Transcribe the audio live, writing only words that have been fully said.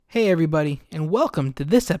Hey everybody, and welcome to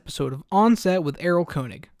this episode of On Set with Errol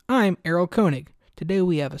Koenig. I'm Errol Koenig. Today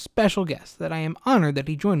we have a special guest that I am honored that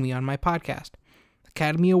he joined me on my podcast,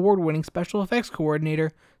 Academy Award-winning special effects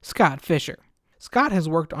coordinator, Scott Fisher. Scott has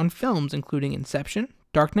worked on films including Inception,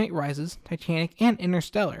 Dark Knight Rises, Titanic, and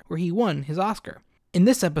Interstellar, where he won his Oscar. In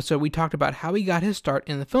this episode, we talked about how he got his start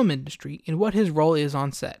in the film industry and what his role is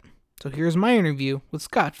on set. So here's my interview with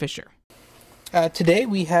Scott Fisher. Today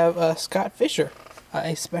we have Scott Fisher,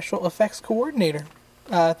 a special effects coordinator.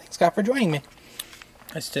 Thanks, Scott, for joining me.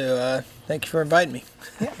 Nice to, thank you for inviting me.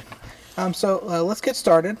 Yeah. So let's get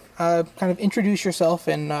started. Kind of introduce yourself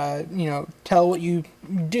and, tell what you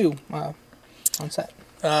do on set.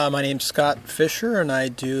 My name's Scott Fisher, and I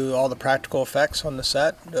do all the practical effects on the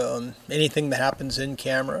set. Anything that happens in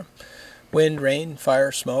camera. Wind, rain,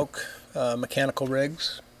 fire, smoke, mechanical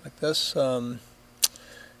rigs like this.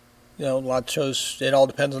 A lot of shows, it all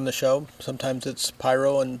depends on the show. Sometimes it's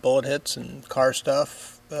pyro and bullet hits and car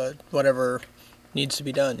stuff, whatever needs to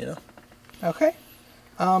be done, Okay.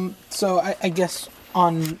 So I guess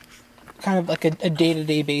on kind of like a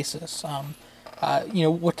day-to-day basis,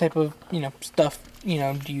 what type of, stuff,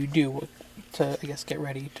 do you do to, I guess, get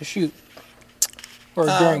ready to shoot or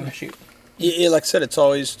during the shoot? Yeah, like I said, it's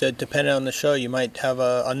always dependent on the show. You might have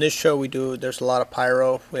on this show there's a lot of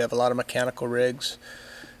pyro. We have a lot of mechanical rigs.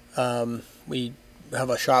 We have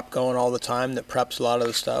a shop going all the time that preps a lot of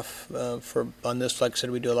the stuff. On this, like I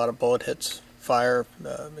said, we do a lot of bullet hits, fire,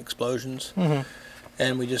 explosions,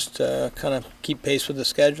 and we just kind of keep pace with the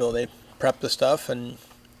schedule. They prep the stuff, and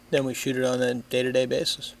then we shoot it on a day-to-day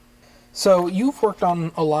basis. So you've worked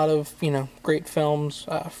on a lot of, great films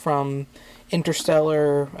from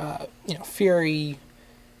Interstellar, Fury,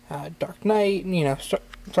 Dark Knight,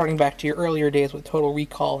 starting back to your earlier days with Total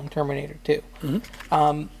Recall and Terminator 2.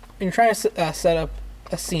 Mm-hmm. When you're trying to set up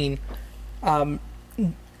a scene,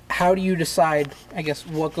 how do you decide, I guess,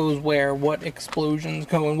 what goes where, what explosions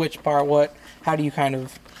go in which part, how do you kind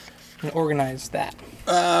of organize that?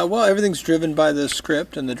 Well, everything's driven by the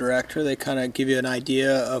script and the director. They kind of give you an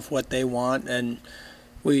idea of what they want, and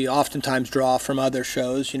we oftentimes draw from other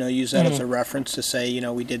shows, use that as a reference to say,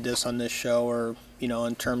 we did this on this show, or,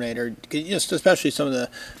 in Terminator. Just especially some of the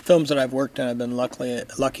films that I've worked on, I've been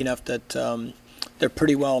lucky enough that they're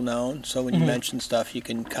pretty well known. So when you mention stuff, you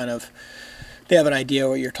can they have an idea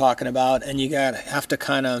what you're talking about, and you have to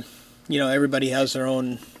kind of, everybody has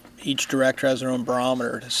each director has their own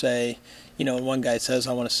barometer to say, one guy says,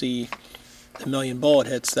 I want to see 1 million bullet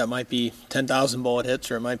hits. That might be 10,000 bullet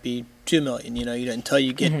hits, or it might be 2 million. Until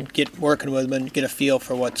you get working with them and get a feel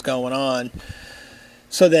for what's going on.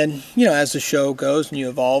 So then, as the show goes and you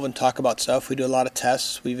evolve and talk about stuff, we do a lot of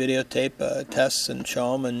tests. We videotape tests and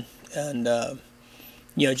show them, and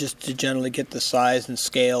just to generally get the size and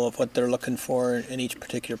scale of what they're looking for in each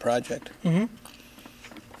particular project. Mm-hmm.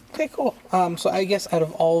 Okay, cool. So I guess out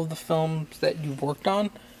of all of the films that you've worked on,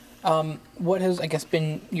 what has, I guess,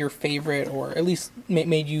 been your favorite, or at least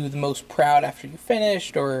made you the most proud after you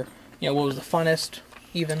finished, or, what was the funnest,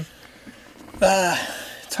 even?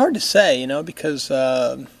 It's hard to say, because,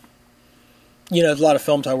 there's a lot of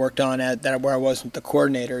films I worked on where I wasn't the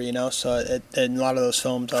coordinator, so in a lot of those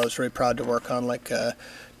films I was really proud to work on, like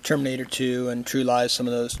Terminator 2 and True Lies, some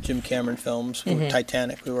of those Jim Cameron films.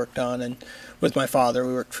 Titanic we worked on, and with my father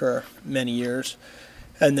we worked for many years.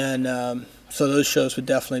 And then, so those shows would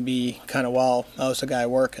definitely be kind of while I was the guy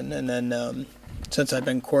working. And then since I've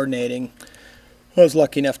been coordinating, I was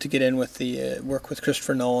lucky enough to get in with work with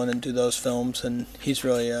Christopher Nolan and do those films, and he's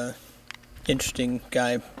really a interesting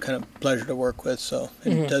guy, kind of pleasure to work with. So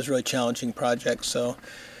and does really challenging projects. So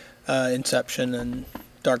Inception and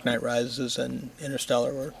Dark Knight Rises and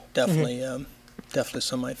Interstellar were definitely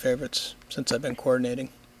some of my favorites since I've been coordinating.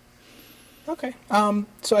 Okay.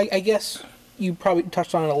 So I guess you probably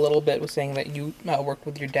touched on it a little bit with saying that you worked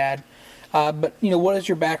with your dad. But what is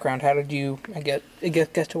your background? How did you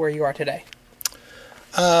get to where you are today?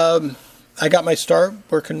 I got my start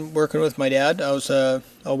working with my dad. I was a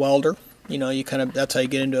welder. That's how you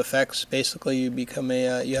get into effects. Basically, you become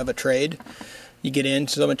you have a trade. You get in.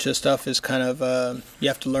 So much of this stuff is kind of, you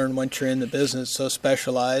have to learn once you're in the business, so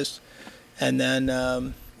specialized. And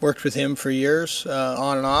then worked with him for years,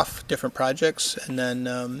 on and off, different projects. And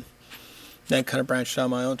then kind of branched out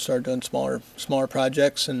on my own, started doing smaller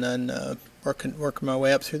projects, and then working my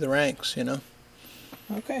way up through the ranks,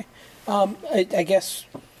 Okay. I guess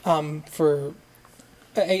for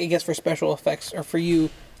special effects, or for you,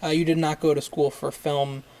 you did not go to school for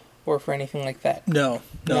film or for anything like that. No.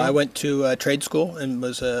 I went to trade school and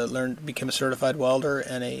became a certified welder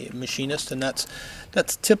and a machinist, and that's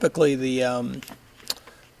typically the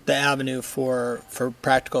the avenue for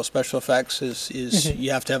practical special effects is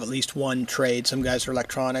you have to have at least one trade. Some guys are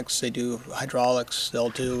electronics, they do hydraulics, they'll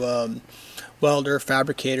do welder,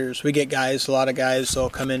 fabricators. We get a lot of guys they'll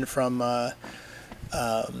come in from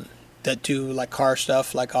that do like car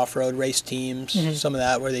stuff, like off-road race teams, some of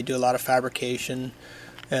that where they do a lot of fabrication,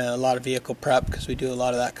 a lot of vehicle prep because we do a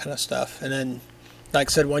lot of that kind of stuff. And then, like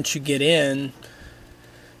I said, once you get in,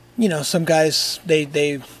 some guys,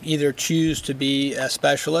 they either choose to be a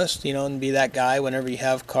specialist, and be that guy. Whenever you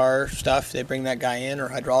have car stuff, they bring that guy in, or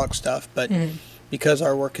hydraulic stuff. But because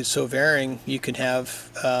our work is so varying, you could have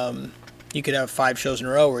 5 shows in a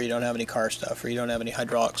row where you don't have any car stuff, or you don't have any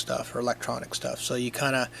hydraulic stuff or electronic stuff. So you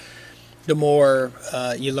kind of, the more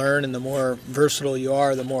you learn and the more versatile you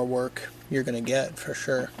are, the more work you're going to get, for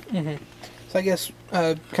sure. So I guess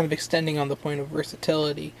kind of extending on the point of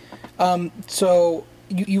versatility. So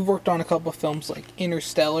you've worked on a couple of films like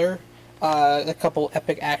Interstellar, a couple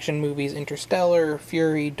epic action movies, Interstellar,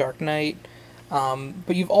 Fury, Dark Knight.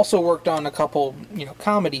 But you've also worked on a couple,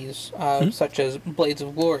 comedies, such as Blades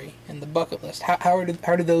of Glory and The Bucket List. How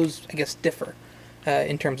do those, I guess, differ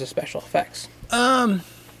in terms of special effects?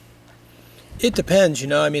 It depends,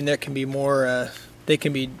 I mean, there can be more, they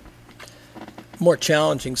can be more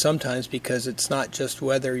challenging sometimes because it's not just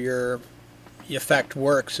whether your effect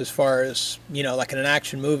works as far as, like in an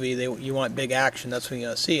action movie, you want big action, that's what you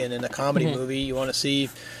want to see. And in a comedy movie, you want to see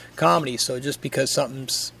comedy. So just because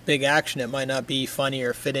something's big action, it might not be funny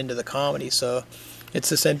or fit into the comedy. So it's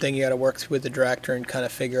the same thing. You got to work with the director and kind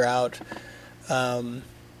of figure out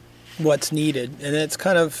what's needed. And it's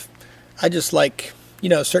kind of, I just like,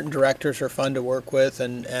 certain directors are fun to work with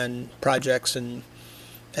and projects. And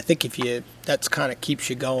I think that's kind of keeps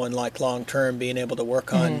you going, like long term, being able to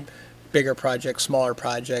work on bigger projects, smaller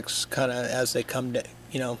projects, kind of as they come to,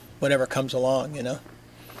 whatever comes along,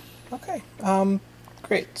 Okay.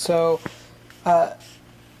 Great. So, I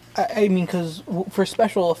mean, because for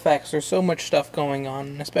special effects, there's so much stuff going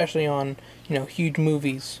on, especially on, huge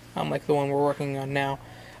movies, like the one we're working on now.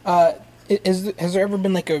 Has there ever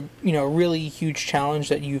been like a, really huge challenge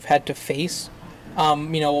that you've had to face,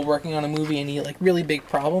 while working on a movie, any like really big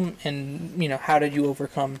problem, and, how did you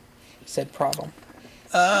overcome said problem?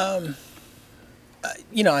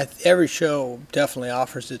 Every show definitely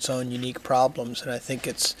offers its own unique problems, and I think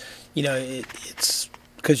it's, it's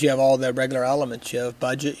because you have all the regular elements. You have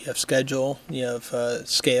budget, you have schedule, you have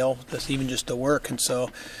scale, that's even just the work. And so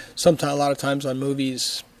sometimes, a lot of times on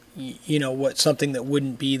movies, something that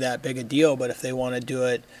wouldn't be that big a deal, but if they want to do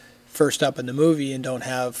it first up in the movie and don't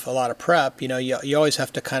have a lot of prep, you always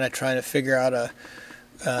have to kind of try to figure out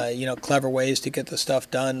clever ways to get the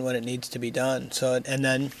stuff done when it needs to be done. So, and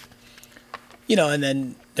then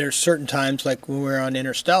there's certain times, like when we were on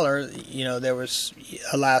Interstellar, there was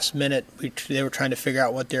a last minute, they were trying to figure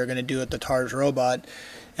out what they were going to do with the TARS robot,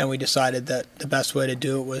 and we decided that the best way to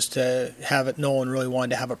do it was to have it, Nolan really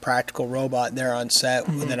wanted to have a practical robot there on set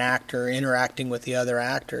with an actor interacting with the other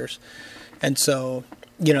actors. And so,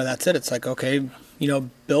 that's it. It's like, okay,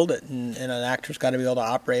 build it, and an actor's got to be able to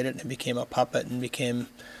operate it, and it became a puppet and became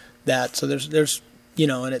that. So there's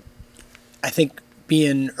and it, I think,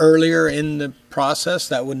 being earlier in the process,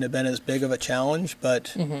 that wouldn't have been as big of a challenge,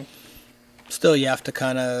 but still you have to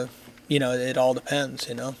kind of, it all depends,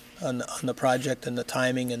 on the project and the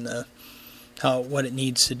timing and what it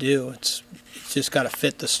needs to do. It's just got to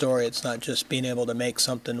fit the story. It's not just being able to make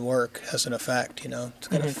something work as an effect, It's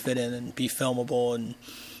got to fit in and be filmable and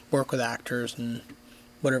work with actors and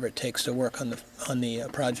whatever it takes to work on the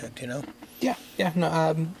project, Yeah.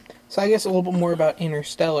 No. So I guess a little bit more about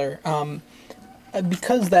Interstellar.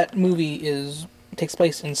 Because that movie takes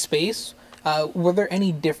place in space, were there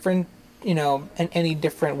any different, any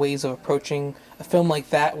different ways of approaching a film like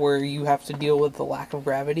that where you have to deal with the lack of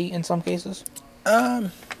gravity in some cases?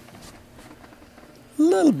 A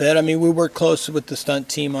little bit. I mean, we worked closely with the stunt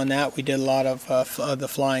team on that. We did a lot of the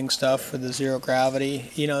flying stuff for the zero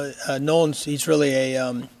gravity.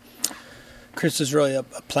 Chris is really a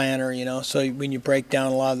planner, so when you break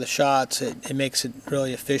down a lot of the shots, it makes it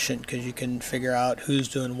really efficient because you can figure out who's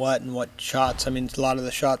doing what and what shots. I mean, a lot of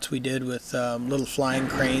the shots we did with little flying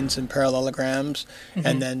cranes and parallelograms,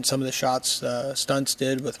 and then some of the shots stunts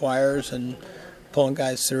did with wires and pulling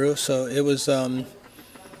guys through. So it was, we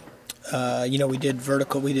did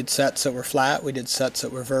vertical, we did sets that were flat, we did sets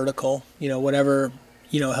that were vertical, whatever,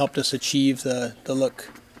 helped us achieve the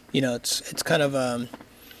look. It's kind of,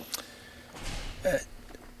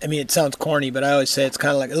 I mean, it sounds corny, but I always say it's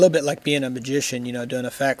kind of like a little bit like being a magician, doing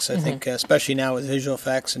effects. I think, especially now with visual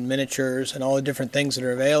effects and miniatures and all the different things that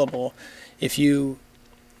are available, if you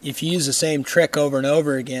if you use the same trick over and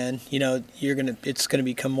over again, it's gonna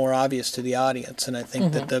become more obvious to the audience. And I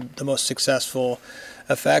think that the most successful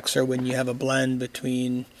effects are when you have a blend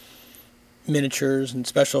between miniatures and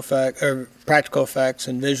special effects or practical effects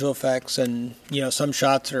and visual effects, and some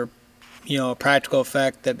shots are a practical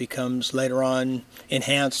effect that becomes later on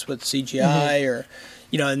enhanced with CGI or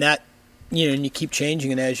and that and you keep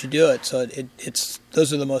changing it as you do it, so it's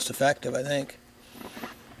those are the most effective, I think.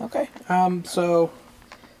 Okay. So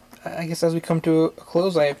I guess as we come to a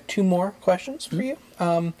close, I have 2 more questions for you.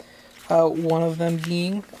 One of them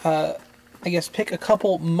being I guess pick a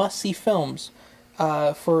couple must-see films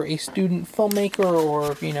for a student filmmaker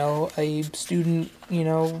or, a student,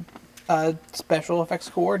 special effects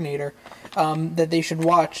coordinator that they should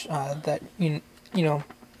watch that,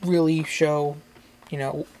 really show,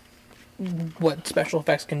 what special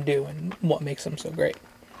effects can do and what makes them so great.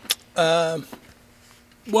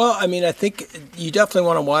 Well, I mean, I think you definitely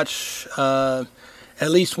want to watch at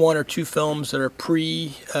least 1 or 2 films that are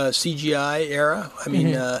pre-CGI era. I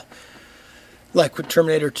mean, like with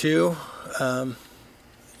Terminator 2,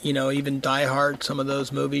 even Die Hard, some of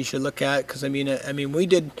those movies you look at, because I mean, we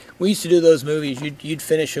used to do those movies. You'd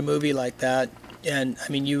finish a movie like that, and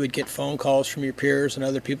I mean, you would get phone calls from your peers and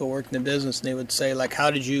other people working in the business, and they would say like,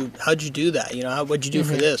 how'd you do that? What'd you do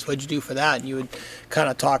for this? What'd you do for that? And you would kind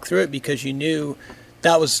of talk through it because you knew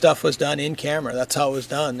that stuff was done in camera. That's how it was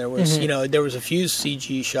done. There was, there was a few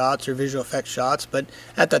CG shots or visual effects shots, but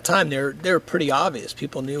at that time they were pretty obvious.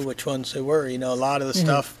 People knew which ones they were. A lot of the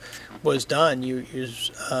stuff was done.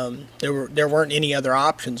 There weren't any other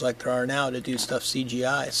options like there are now to do stuff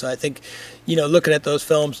CGI. So I think, looking at those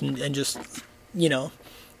films and just,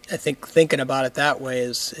 I think thinking about it that way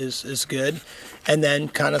is good. And then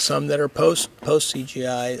kind of some that are post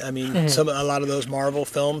CGI. I mean, a lot of those Marvel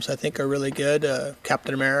films I think are really good.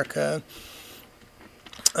 Captain America.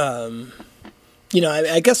 I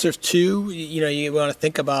guess there's 2. You want to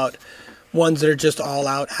think about ones that are just all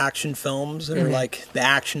out action films that are like the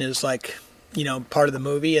action is like part of the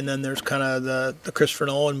movie, and then there's kind of the Christopher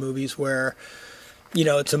Nolan movies where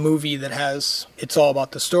it's a movie that it's all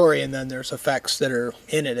about the story, and then there's effects that are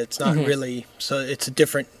in it. It's not really, so it's a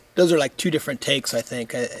different. Those are like 2 different takes, I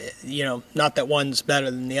think. Not that one's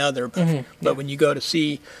better than the other, but when you go to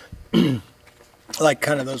see like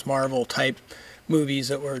kind of those Marvel type movies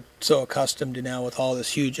that we're so accustomed to now with all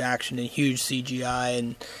this huge action and huge CGI,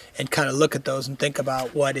 and kind of look at those and think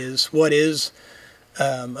about what is a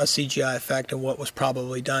CGI effect and what was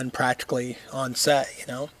probably done practically on set,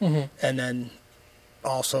 and then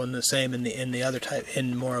also in the other type,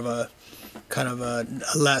 in more of a kind of a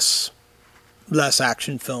less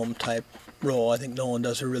action film type role. I think Nolan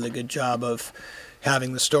does a really good job of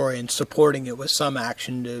having the story and supporting it with some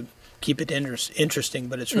action to keep it interesting,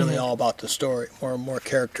 but it's really all about the story, more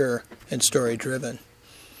character and story driven.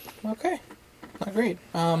 Okay, great.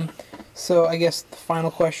 So I guess the final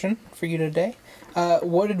question for you today: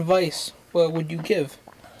 what advice would you give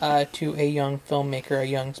to a young filmmaker, a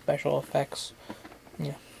young special effects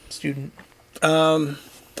student?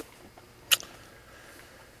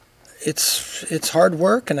 It's hard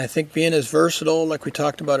work, and I think being as versatile, like we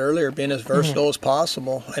talked about earlier, being as versatile as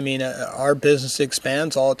possible. I mean, our business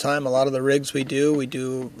expands all the time. A lot of the rigs we do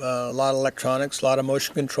a lot of electronics, a lot of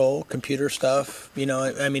motion control, computer stuff.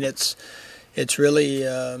 I mean, it's really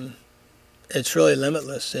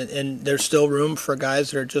limitless, and there's still room for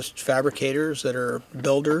guys that are just fabricators, that are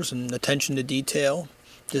builders, and attention to detail.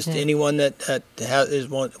 Just anyone that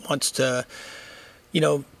wants to,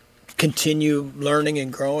 continue learning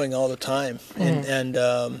and growing all the time. And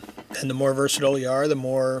the more versatile you are, the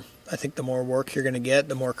more work you're going to get,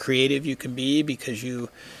 the more creative you can be, because you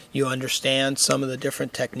understand some of the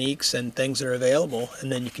different techniques and things that are available,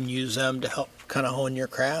 and then you can use them to help kind of hone your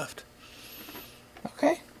craft.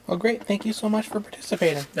 Okay. Well, great. Thank you so much for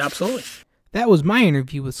participating. Absolutely. That was my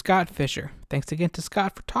interview with Scott Fisher. Thanks again to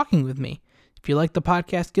Scott for talking with me. If you like the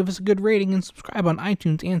podcast, give us a good rating and subscribe on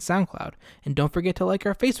iTunes and SoundCloud. And don't forget to like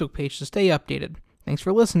our Facebook page to stay updated. Thanks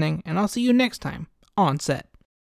for listening, and I'll see you next time on set.